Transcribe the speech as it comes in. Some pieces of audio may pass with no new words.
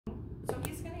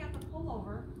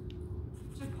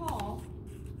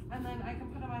and then I can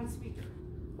put them on speaker.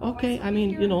 Okay, I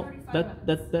mean, you know,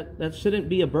 that shouldn't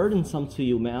be a burdensome to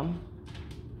you, ma'am.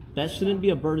 That shouldn't be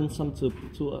a burdensome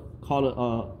to call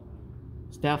a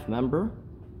staff member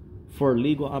for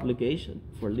legal obligation,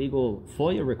 for legal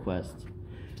FOIA request.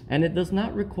 And it does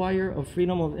not require a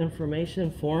Freedom of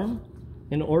Information form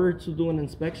in order to do an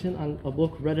inspection on a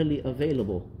book readily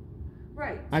available.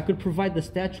 Right. I could provide the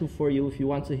statute for you if you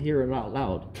want to hear it out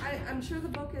loud. I'm sure the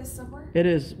book is somewhere. It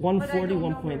is 140, but I don't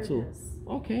know 1.2. where it is.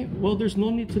 Okay, well, there's no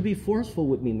need to be forceful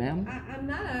with me, ma'am. I'm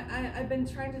not. I've been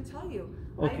trying to tell you.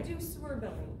 Okay. I do sewer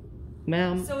billing.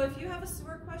 Ma'am. So if you have a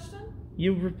sewer question,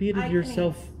 you repeated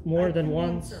yourself more than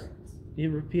once. Answer it.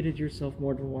 You repeated yourself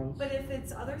more than once. But if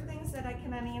it's other things that I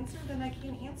cannot answer, then I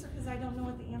can't answer because I don't know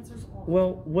what the answers are.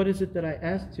 Well, what is it that I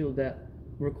asked you that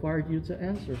required you to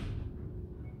answer?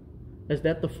 Is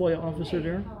that the FOIA officer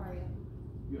there? How are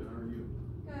you? Good, how are you?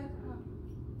 Good.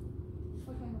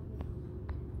 What can I help you?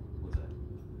 What's that?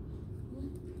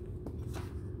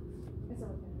 It's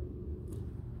okay.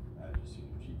 I just seen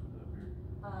your chief up here.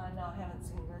 No, I haven't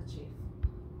seen the chief.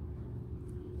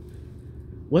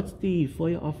 What's the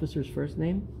FOIA officer's first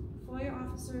name? FOIA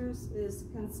officers is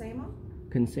Consemo.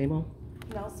 Consemo?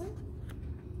 Nelson.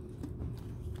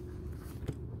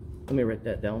 Let me write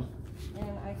that down.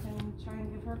 And I can try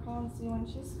and give her a call and see when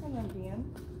she's going to be in.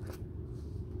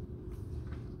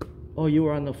 Oh, you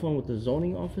were on the phone with the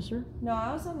zoning officer? No,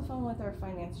 I was on the phone with our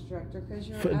finance director because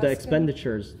you're For the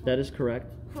expenditures, that is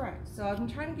correct. Correct. So I'm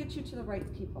trying to get you to the right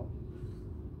people.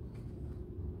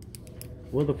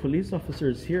 Well, the police officer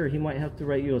is here. He might have to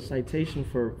write you a citation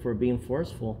for being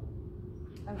forceful.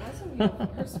 I wasn't being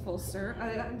forceful, sir.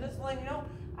 I'm just letting you know,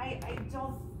 I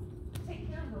don't take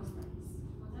care of those things.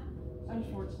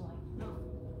 Unfortunately. No.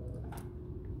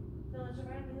 Village of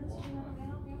Radley, this is not going to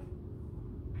help you.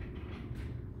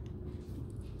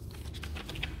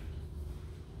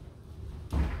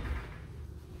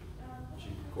 She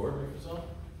recording me for something?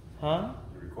 Huh?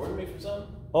 You recording me for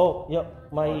something? Oh, yep.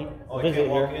 My I visit can't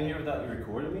walk here. in here without you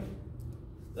recording me?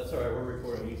 That's alright, we're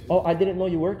recording you too. Oh, I didn't know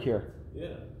you work here.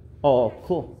 Yeah. Oh,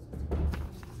 cool.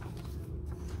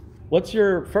 What's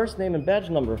your first name and badge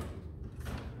number?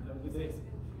 Have a good day.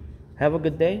 Have a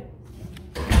good day.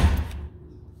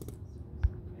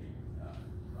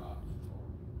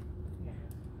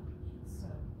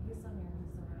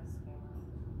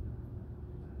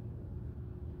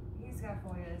 He's got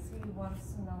FOIAs. He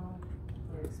wants to know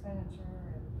the expenditure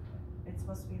and it's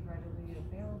supposed to be readily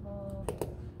available.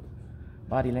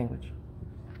 Body language.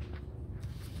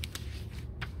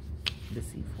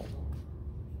 Deceitful.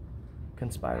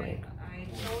 Conspiring. I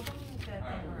told him that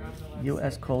they were on the website.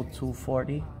 U.S. Code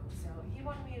 240. So he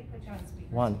wanted me to put you on speaker.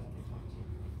 1.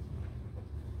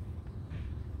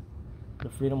 The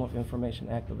Freedom of Information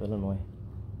Act of Illinois.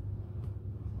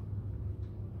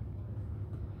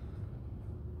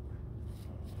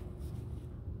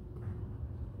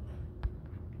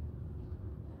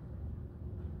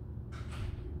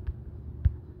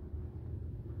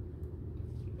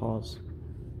 Pause.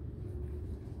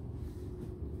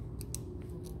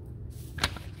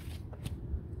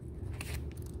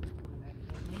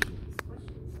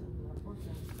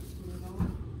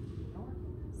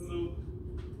 Hello.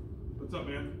 What's up,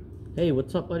 man? Hey,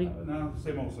 what's up, buddy? No,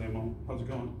 same old, same old. How's it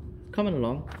going? Coming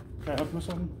along. Can I help you with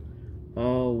something?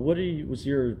 Was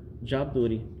your job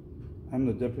duty? I'm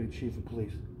the deputy chief of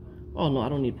police. Oh, no, I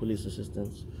don't need police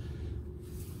assistance.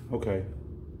 Okay.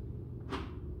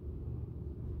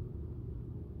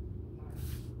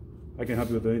 I can help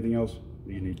you with anything else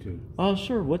that you need to.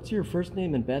 Sure. What's your first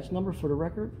name and badge number for the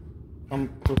record? I'm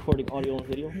recording audio and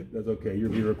video. That's okay.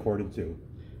 You'll be recorded too.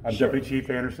 I'm Sure. Deputy Chief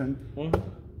Anderson. Mm-hmm.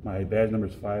 My badge number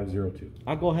is 502.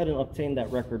 I'll go ahead and obtain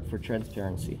that record for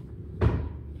transparency.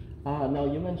 Now,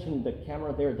 you mentioned the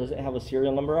camera there. Does it have a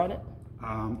serial number on it?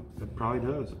 It probably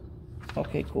does.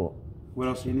 Okay, cool. What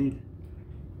else do you need?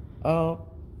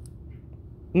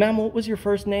 Ma'am, what was your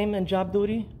first name and job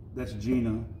duty? That's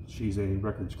Gina. She's a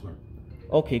records clerk.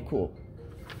 Okay, cool.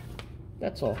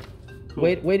 That's all.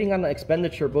 Cool. Waiting on the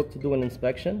expenditure book to do an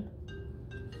inspection.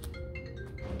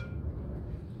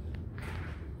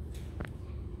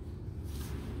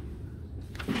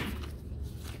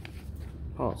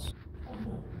 Pause.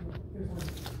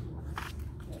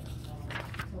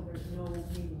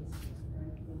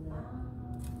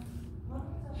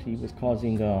 She was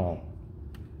causing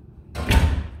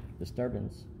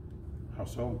disturbance. How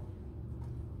so?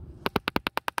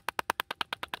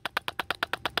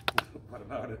 What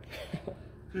about it?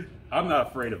 I'm not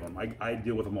afraid of them. I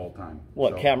deal with them all the time.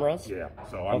 What, so, cameras? Yeah,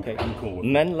 so I'm cool with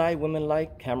Men lie, women lie,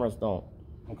 cameras don't.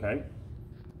 Okay.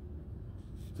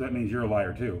 So that means you're a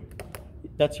liar too.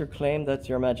 That's your claim. That's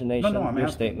your imagination. No, I'm your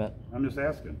asking. statement. I'm just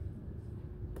asking.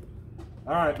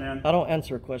 All right, man. I don't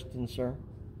answer questions, sir.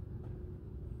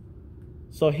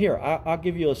 So here, I'll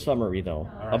give you a summary though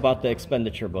right. about the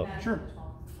expenditure book. Sure.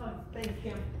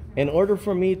 In order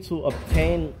for me to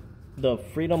obtain the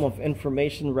Freedom of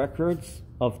Information records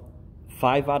of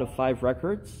 5 out of 5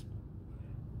 records,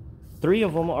 3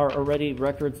 of them are already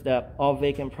records that all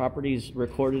vacant properties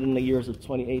recorded in the years of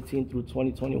 2018 through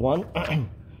 2021,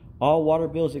 all water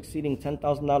bills exceeding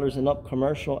 $10,000 and up,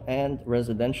 commercial and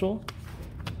residential,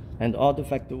 and all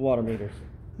defective water meters.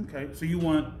 Okay, so you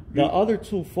want... The other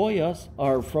 2 FOIAs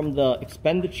are from the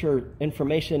expenditure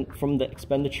information from the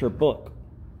expenditure book.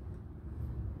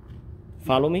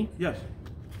 Follow me? Yes.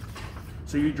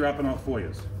 So you're dropping off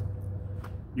FOIAs.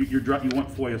 You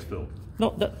want FOIAs filled.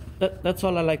 No, that's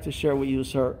all I like to share with you,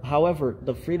 sir. However,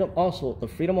 the Freedom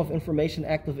of Information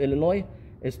Act of Illinois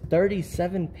is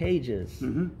 37 pages.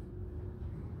 Mm-hmm.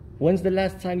 When's the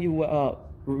last time you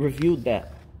reviewed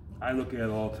that? I look at it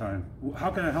all the time. How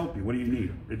can I help you? What do you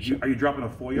need? Are you dropping a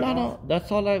FOIA off? No,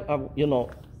 that's all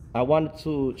I wanted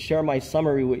to share my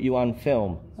summary with you on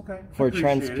film. Okay. For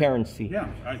transparency. Yeah.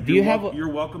 You're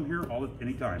welcome here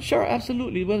anytime. Sure,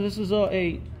 absolutely. Well,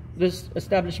 this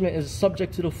establishment is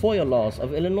subject to the FOIA laws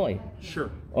of Illinois. Sure.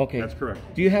 Okay. That's correct.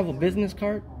 Do you have a business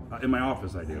card? In my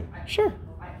office, I do. Sure.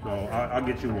 So I'll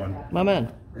get you one. My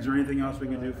man. Is there anything else we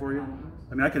can do for you?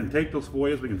 I mean, I can take those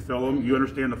FOIAs, we can fill them. You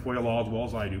understand the FOIA law as well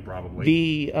as I do, probably.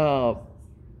 The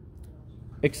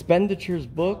expenditures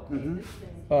book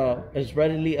is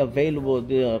readily available.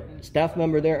 The staff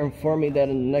member there informed me that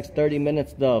in the next 30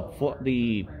 minutes,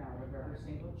 the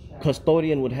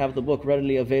custodian would have the book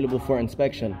readily available for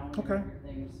inspection. Okay.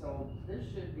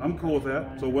 I'm cool with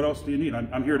that. So what else do you need?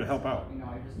 I'm here to help out.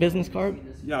 Business card?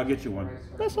 Yeah, I'll get you one.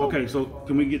 That's all. Okay, so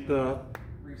can we get the...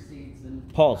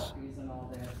 Pause.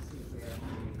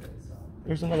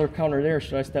 There's another counter there.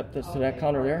 Should I step to that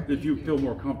counter there? If you feel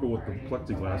more comfortable with the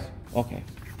plexiglass. Okay.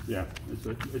 Yeah,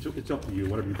 it's up to you,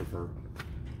 whatever you prefer.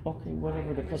 Okay,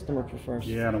 whatever the customer prefers.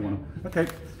 Yeah, I don't want to. Okay,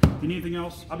 if you need anything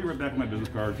else, I'll be right back with my business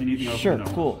card. If you need anything else, Sure, let me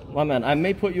know. cool. My man, I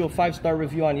may put you a 5-star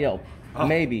review on Yelp.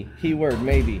 Maybe. Keyword,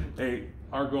 maybe. Hey,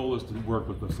 our goal is to work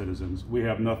with the citizens. We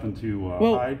have nothing to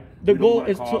hide. The We don't goal wanna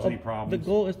is cause any problems. the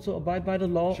goal is to abide by the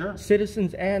law. Sure.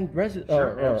 Citizens and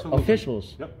Absolutely.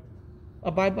 officials Yep.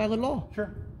 abide by the law.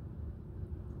 Sure.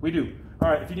 We do. All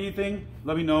right, if you need anything,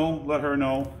 let me know, let her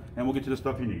know, and we'll get you the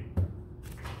stuff you need.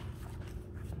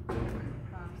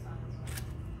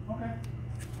 Okay.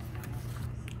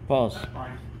 Pause.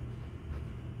 Fine.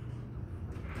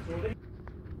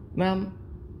 Ma'am,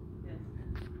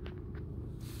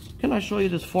 can I show you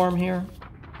this form here?